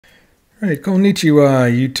Right,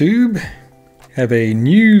 konnichiwa YouTube. Have a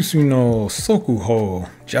News no Sokuho,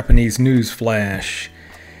 Japanese news flash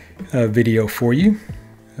video for you.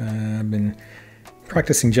 I've been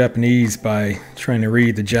practicing Japanese by trying to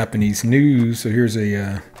read the Japanese news. So here's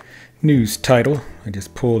a news title I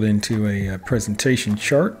just pulled into a presentation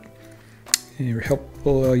chart. And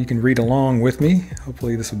helpful, you can read along with me.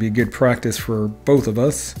 Hopefully this will be good practice for both of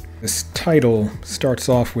us. This title starts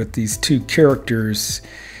off with these two characters,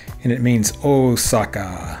 and it means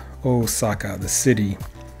Osaka, Osaka, the city.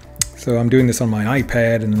 So I'm doing this on my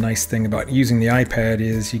iPad, and the nice thing about using the iPad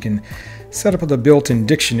is you can set up with a built-in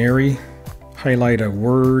dictionary, highlight a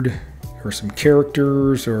word or some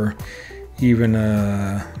characters or even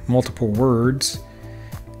multiple words,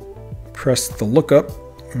 press the lookup,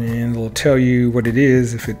 and it'll tell you what it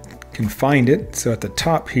is if it can find it. So at the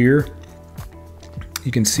top here,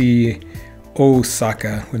 you can see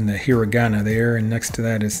Osaka with the hiragana there, and next to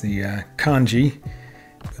that is the kanji.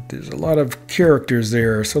 But there's a lot of characters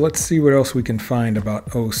there, so let's see what else we can find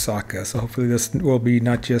about Osaka. So hopefully this will be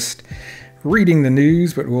not just reading the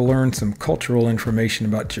news, but we'll learn some cultural information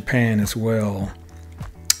about Japan as well.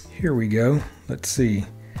 Here we go. Let's see.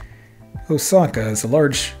 Osaka is a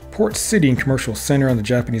large port city and commercial center on the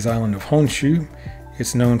Japanese island of Honshu.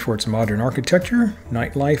 It's known for its modern architecture,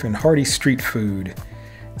 nightlife, and hearty street food.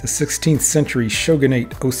 The 16th century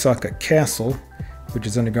shogunate Osaka Castle, which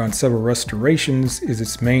has undergone several restorations, is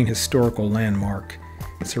its main historical landmark.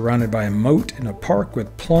 It's surrounded by a moat and a park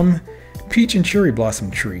with plum, peach, and cherry blossom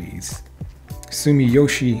trees.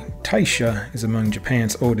 Sumiyoshi Taisha is among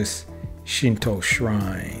Japan's oldest Shinto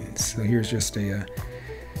shrines. So here's just a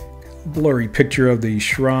blurry picture of the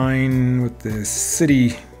shrine with the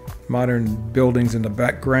city modern buildings in the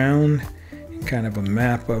background, and kind of a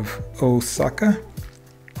map of Osaka.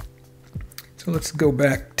 So let's go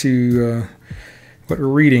back to what we're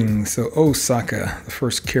reading. So Osaka, the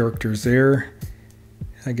first characters there.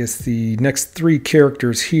 I guess the next three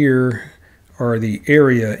characters here are the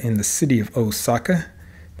area in the city of Osaka.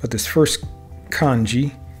 But this first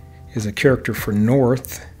kanji is a character for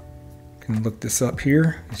north. You can look this up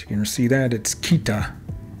here. As you can see that, it's kita.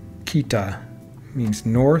 Kita means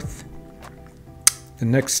north. The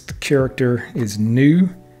next character is new.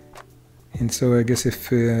 And so I guess if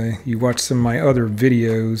you watch some of my other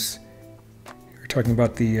videos, we're talking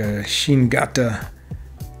about the Shingata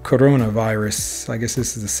coronavirus. I guess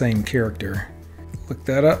this is the same character. Look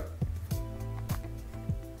that up.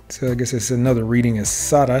 So I guess it's another reading as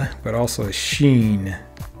Sara, but also as Shin,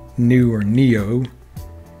 new or Neo.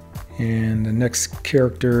 And the next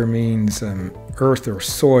character means earth or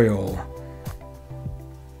soil.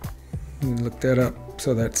 Look that up.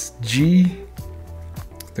 So that's G,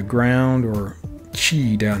 the ground, or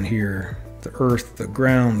chi down here, the earth, the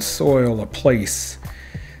ground, soil, a place.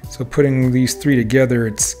 So putting these three together,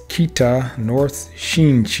 it's Kita, north,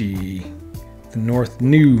 Shinchi, the north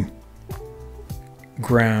new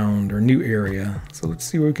ground or new area. So let's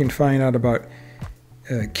see what we can find out about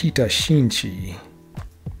Kita Shinchi.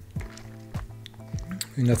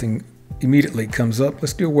 Nothing immediately comes up.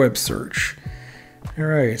 Let's do a web search. All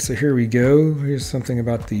right, so here we go. Here's something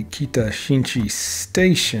about the Kita Shinchi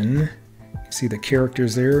station. You can see the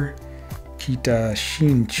characters there. Kita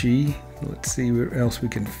Shinchi. Let's see what else we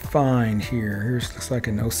can find here. Here's looks like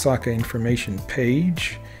an Osaka information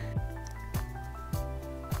page.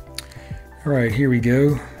 All right, here we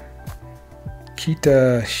go.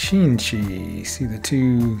 Kita Shinchi. See the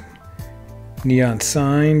two neon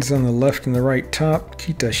signs on the left and the right top.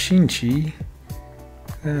 Kita Shinchi.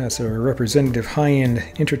 It's a representative high-end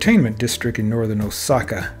entertainment district in northern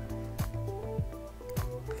Osaka.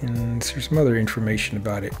 And there's some other information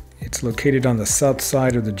about it. It's located on the south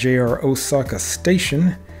side of the JR Osaka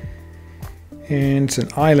station. And it's an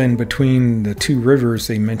island between the two rivers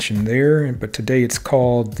they mentioned there. But today it's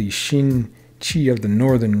called the Shinchi of the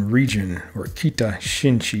Northern Region, or Kita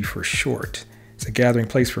Shinchi for short. It's a gathering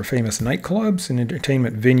place for famous nightclubs and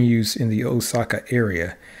entertainment venues in the Osaka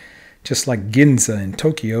area. Just like Ginza in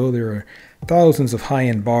Tokyo, there are thousands of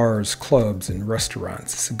high-end bars, clubs, and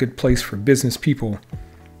restaurants. It's a good place for business people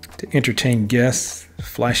to entertain guests.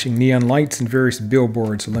 Flashing neon lights and various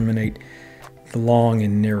billboards illuminate the long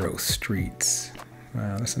and narrow streets.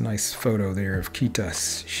 Wow, that's a nice photo there of Kita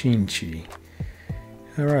Shinchi.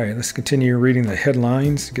 All right, let's continue reading the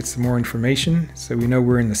headlines to get some more information. So we know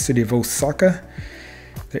we're in the city of Osaka,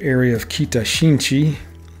 the area of Kita Shinchi.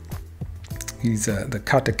 The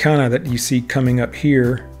katakana that you see coming up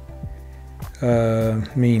here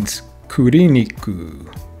means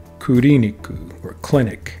kuriniku, kuriniku, or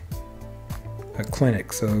clinic. A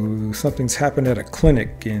clinic. So something's happened at a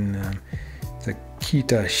clinic in the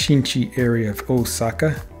Kita Shinchi area of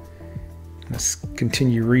Osaka. Let's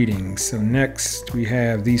continue reading. So next we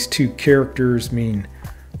have these two characters mean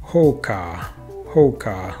Hoka,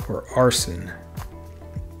 or arson.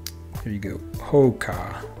 There you go,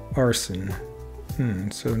 Hoka, arson.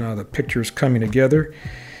 So now the picture's coming together.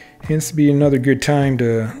 And this would be another good time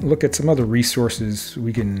to look at some other resources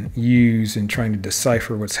we can use in trying to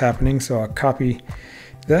decipher what's happening. So I'll copy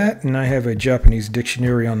that, and I have a Japanese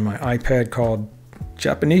dictionary on my iPad called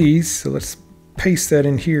Japanese. So let's paste that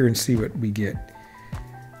in here and see what we get.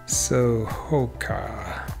 So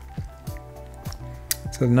Hoka.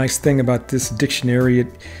 So the nice thing about this dictionary, it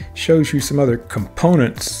shows you some other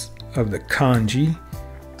components of the kanji.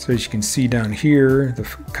 So as you can see down here, the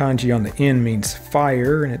kanji on the end means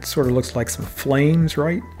fire, and it sort of looks like some flames,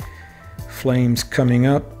 right? Flames coming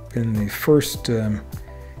up, and the first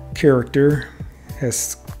character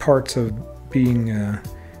has parts of being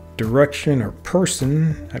direction or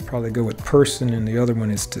person. I'd probably go with person, and the other one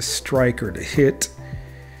is to strike or to hit.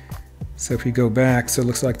 So if you go back, so it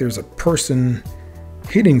looks like there's a person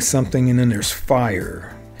hitting something, and then there's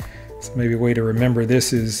fire. So maybe a way to remember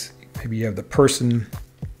this is maybe you have the person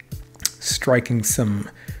striking some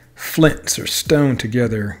flints or stone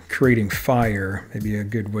together, creating fire. Maybe a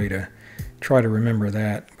good way to try to remember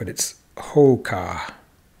that, but it's Hoka.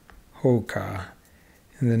 Hoka.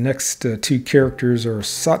 And the next two characters are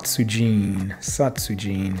Satsujin.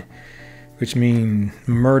 Satsujin, which mean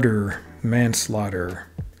murder, manslaughter.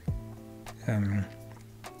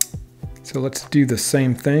 So let's do the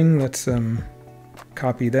same thing. Let's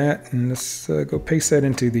copy that, and let's go paste that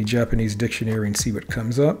into the Japanese dictionary and see what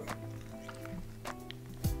comes up.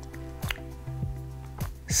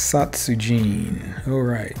 Satsujin. All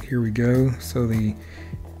right, here we go. So the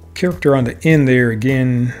character on the end there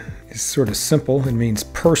again is sort of simple. It means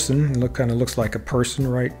person. It kind of looks like a person,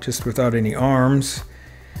 right? Just without any arms.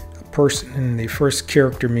 A person. And the first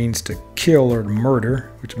character means to kill or to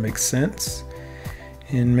murder, which makes sense.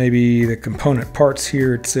 And maybe the component parts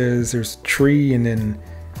here, it says there's a tree, and then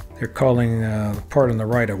they're calling the part on the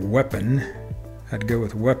right a weapon. I'd go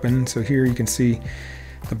with weapon. So here you can see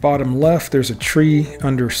the bottom left, there's a tree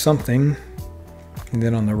under something, and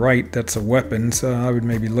then on the right, that's a weapon. So I would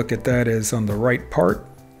maybe look at that as on the right part,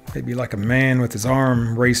 maybe like a man with his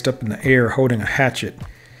arm raised up in the air holding a hatchet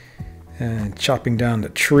and chopping down the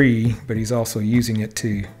tree, but he's also using it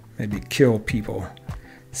to maybe kill people.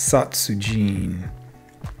 Satsujin.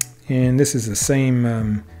 And this is the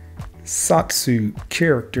same Satsu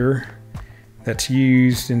character that's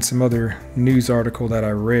used in some other news article that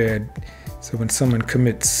I read. So when someone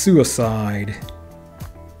commits suicide,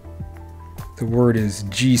 the word is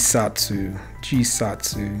jisatsu.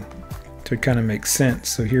 Jisatsu. So it kind of makes sense.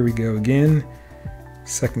 So here we go again.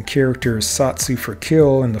 Second character is satsu for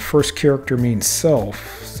kill, and the first character means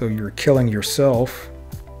self. So you're killing yourself.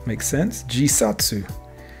 Makes sense? Jisatsu.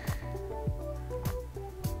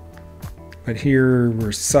 But here we're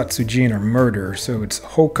Satsujin or murder, so it's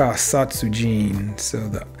Hoka Satsujin. So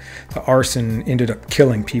the arson ended up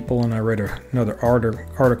killing people, and I read another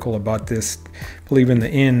article about this. I believe in the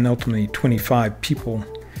end, ultimately 25 people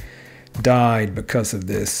died because of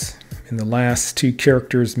this. And the last two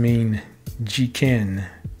characters mean jiken.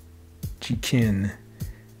 Jiken.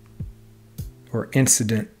 Or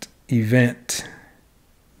incident, event.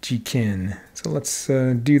 Jiken. So let's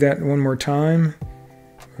do that one more time.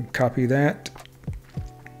 Copy that.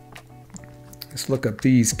 Let's look up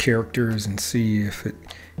these characters and see if it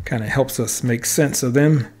kind of helps us make sense of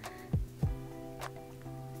them.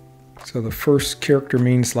 So the first character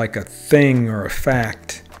means like a thing or a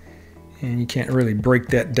fact, and you can't really break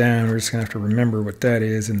that down. We're just gonna have to remember what that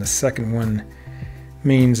is. And the second one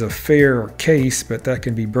means affair or case, but that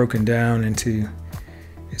can be broken down into,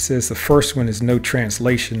 it says the first one is no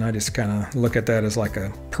translation. I just kind of look at that as like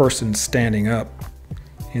a person standing up.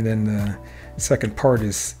 And then the second part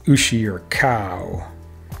is ushi or cow.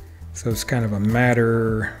 So it's kind of a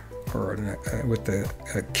matter or with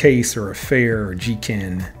a case or affair or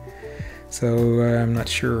jiken. So I'm not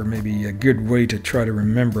sure, maybe a good way to try to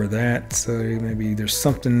remember that. So maybe there's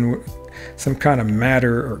something, some kind of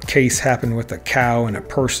matter or case happened with a cow and a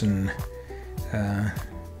person.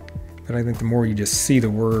 But I think the more you just see the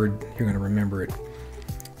word, you're going to remember it.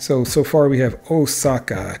 So far we have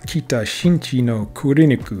Osaka, Kita Shinchi no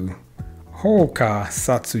Kuriniku, Hoka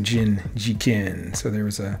Satsujin Jiken. So there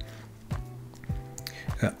was a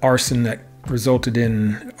arson that resulted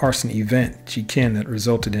in arson event, Jiken, that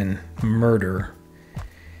resulted in murder.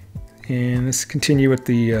 And let's continue with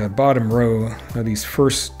the bottom row. Now these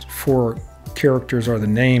first four characters are the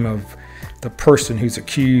name of the person who's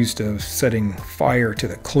accused of setting fire to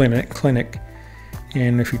the clinic.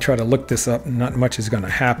 And if you try to look this up, not much is going to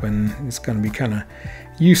happen. It's going to be kind of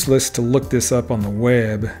useless to look this up on the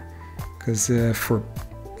web, because for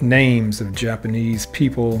names of Japanese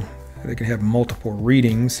people, they can have multiple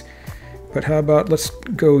readings. But how about let's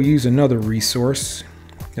go use another resource.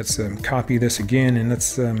 Let's copy this again, and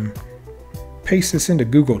let's paste this into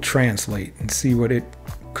Google Translate and see what it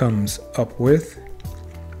comes up with.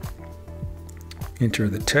 Enter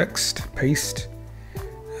the text, paste.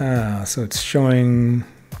 So it's showing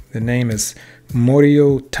the name is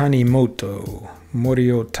Morio Tanimoto.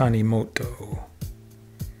 Morio Tanimoto.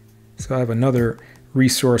 So I have another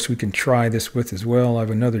resource we can try this with as well. I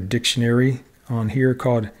have another dictionary on here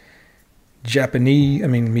called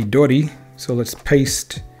Midori. So let's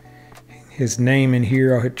paste his name in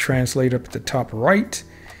here. I'll hit translate up at the top right,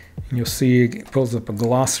 and you'll see it pulls up a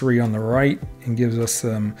glossary on the right and gives us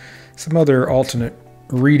some other alternate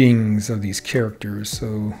readings of these characters.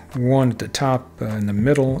 So one at the top in the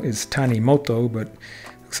middle is Tanimoto, but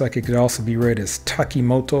looks like it could also be read as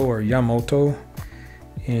Takimoto or Yamoto.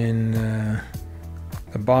 In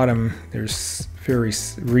the bottom, there's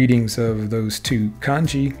various readings of those two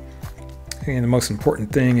kanji. And the most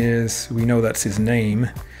important thing is we know that's his name.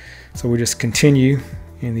 So we just continue,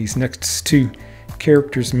 and these next two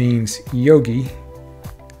characters means yogi,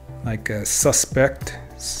 like a suspect.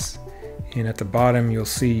 And at the bottom you'll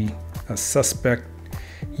see a suspect,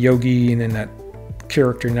 yogi, and then that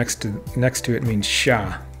character next to it means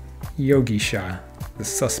sha, yogi sha, the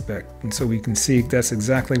suspect. And so we can see that's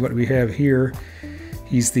exactly what we have here.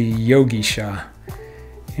 He's the yogi sha.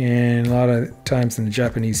 And a lot of times in the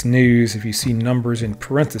Japanese news, if you see numbers in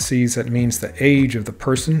parentheses, that means the age of the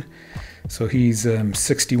person. So he's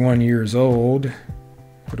 61 years old.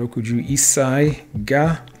 Rokuju Isai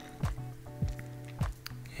ga.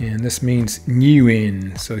 And this means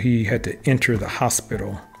nyuin. So he had to enter the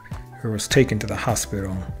hospital, or was taken to the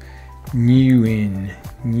hospital. Nyuin.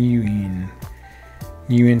 Nyuin.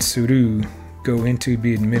 Nyuin suru. Go into,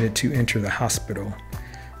 be admitted to, enter the hospital.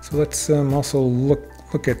 So let's also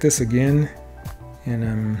look at this again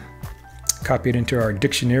and copy it into our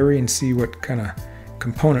dictionary and see what kind of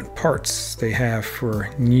component parts they have for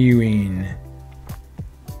nyuin.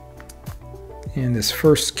 And this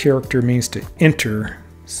first character means to enter,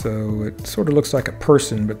 so it sort of looks like a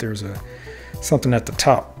person, but there's something at the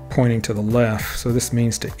top pointing to the left, so this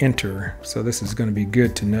means to enter. So this is going to be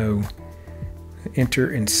good to know.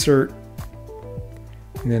 Enter, insert,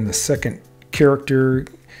 and then the second character,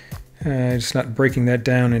 it's not breaking that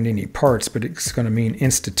down in any parts, but it's going to mean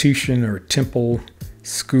institution or temple,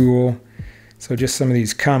 school. So just some of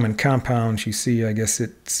these common compounds you see, I guess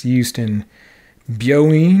it's used in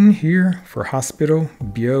byoin here for hospital,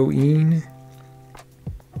 byoin,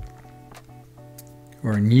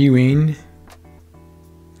 or nyuin.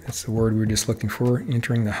 That's the word we're just looking for,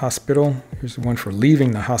 entering the hospital. Here's the one for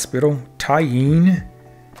leaving the hospital, taiin.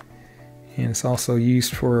 And it's also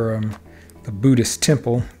used for the Buddhist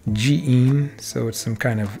temple, jiin. So it's some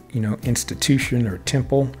kind of, institution or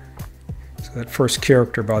temple. So that first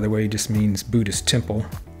character, by the way, just means Buddhist temple.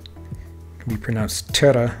 It can be pronounced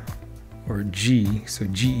Tera or Ji, so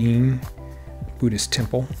jiin, Buddhist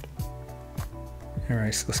temple. All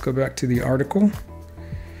right, so let's go back to the article.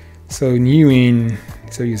 So nyuin,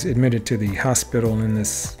 so he's admitted to the hospital, and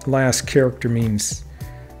this last character means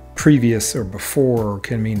previous or before, or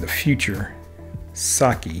can mean the future,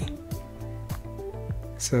 saki.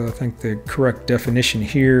 So I think the correct definition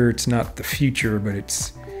here, it's not the future, but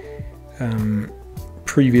it's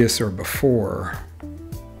previous or before.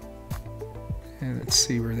 And let's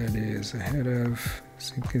see where that is, ahead of,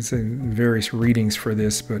 so you can say various readings for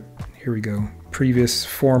this, but here we go, previous,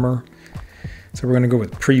 former. So we're going to go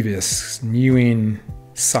with previous, nyuin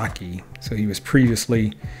saki. So he was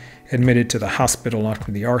previously admitted to the hospital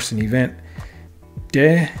after the arson event.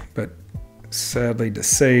 But sadly to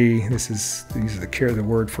say, these are the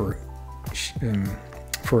word for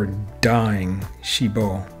dying,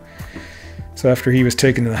 shibo. So after he was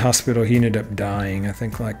taken to the hospital, he ended up dying. I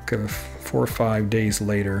think like 4 or 5 days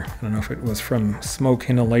later. I don't know if it was from smoke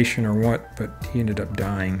inhalation or what, but he ended up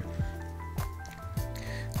dying.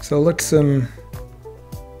 So let's gonna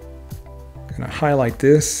highlight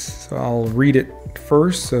this. So I'll read it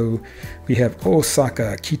first. So we have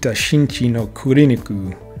Osaka Kita Shinchi no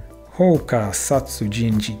Kuriniku Hoka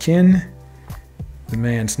Satsujin Jiken. The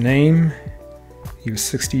man's name. He was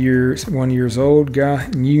 61 years old. Ga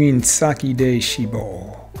Nyuin Saki de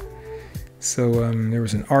Shibo. So there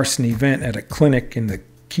was an arson event at a clinic in the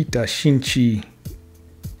Kita Shinchi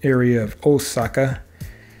area of Osaka.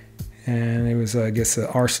 And it was, I guess, an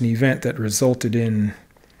arson event that resulted in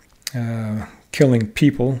killing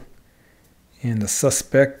people. And the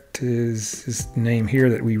suspect is his name here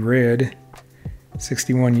that we read.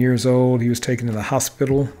 61 years old. He was taken to the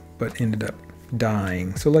hospital, but ended up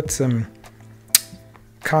dying. So let's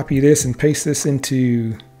copy this and paste this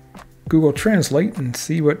into Google Translate and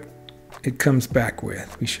see what it comes back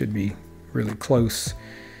with. We should be really close.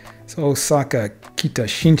 So Osaka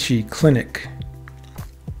Kitashinchi Clinic.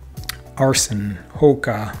 Arson,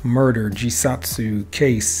 Hoka, murder, Jisatsu,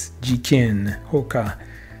 case, Jiken, Hoka,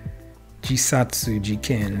 Jisatsu,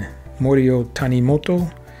 Jiken. Morio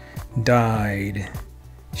Tanimoto died,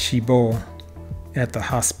 Shibo, at the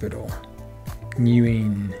hospital,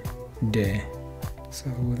 Nyuin de. So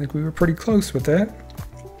I think we were pretty close with that.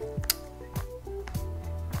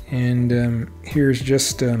 And here's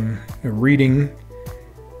just a reading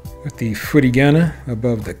with the furigana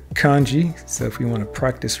above the kanji. So if we want to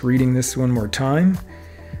practice reading this one more time.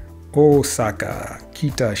 Osaka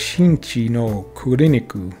Kitashinchi no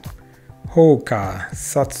Kuriniku Hoka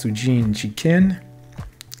Satsujin Jiken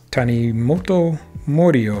Tanimoto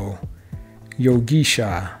Morio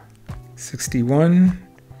Yogisha 61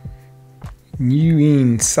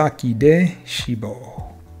 Nyuin Saki de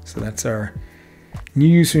Shibo. So that's our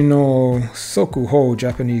Newsu no Sokuho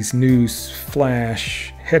Japanese news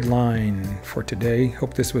flash headline for today.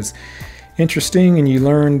 Hope this was interesting and you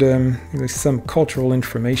learned some cultural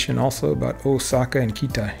information also about Osaka and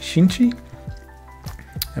Kitashinchi.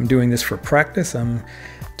 I'm doing this for practice. I'm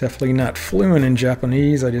definitely not fluent in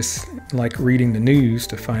Japanese. I just like reading the news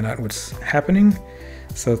to find out what's happening.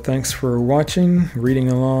 So thanks for watching, reading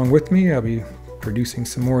along with me. I'll be producing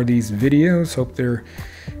some more of these videos. Hope they're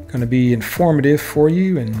going to be informative for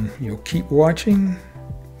you and you'll keep watching.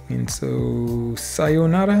 And so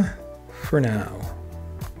sayonara for now.